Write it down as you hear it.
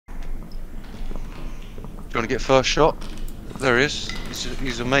you want to get first shot? There he is.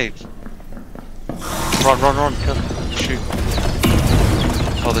 He's a mage. Run, kill him. Shoot.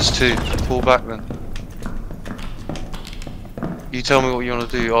 Oh, there's two. Fall back then. You tell me what you want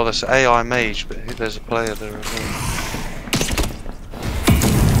to do. Oh, there's AI mage, but there's a player there as well.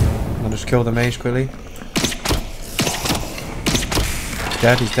 I'll just kill the mage quickly.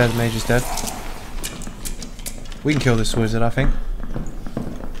 Dead, he's dead, the mage is dead. We can kill this wizard, I think.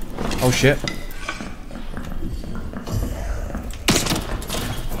 Oh shit.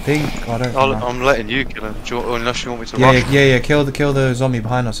 Pink, I don't know. I'm letting you kill him, unless you want me to rush. Yeah, kill the zombie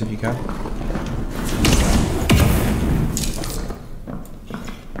behind us if you can.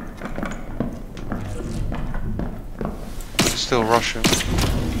 Still rushing.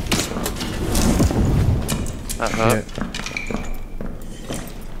 That hurt.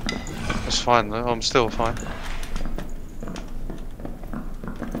 That's fine though, I'm still fine.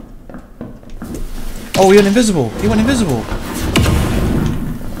 Oh, he went invisible! He went invisible!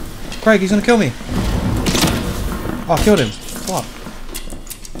 Craig, he's gonna kill me! Oh, I killed him! Fuck!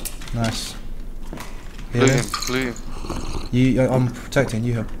 Nice. Loot him. I'm protecting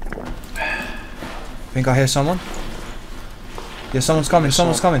you. Think I hear someone? Yeah, someone's coming,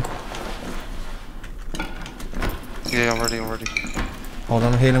 someone's coming! Yeah, I'm ready. Hold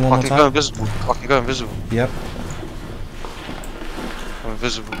on, I'm healing one more time. I can go invisible. Yep. I'm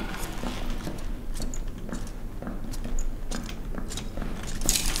invisible.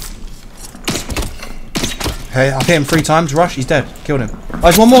 Hey, I've hit him 3 times. Rush, he's dead. Killed him. Oh,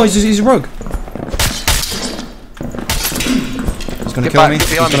 there's one more. He's a rogue. He's gonna kill me.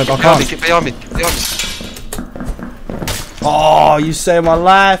 Get behind me. Oh, you saved my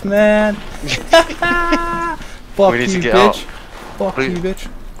life, man. Fuck we need you, to get bitch. out. Fuck you, bitch.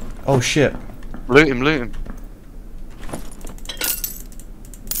 Oh shit. Loot him.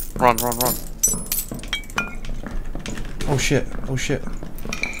 Run. Oh shit.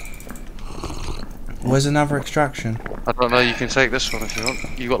 Where's another extraction? I don't know, you can take this one if you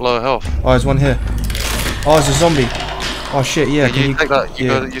want. You got lower health. Oh, there's one here. Oh, there's a zombie. Oh shit, yeah. Can you take that?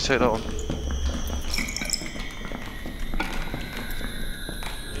 You take that one.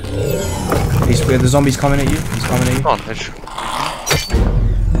 The zombie's coming at you. He's coming at you. Come on,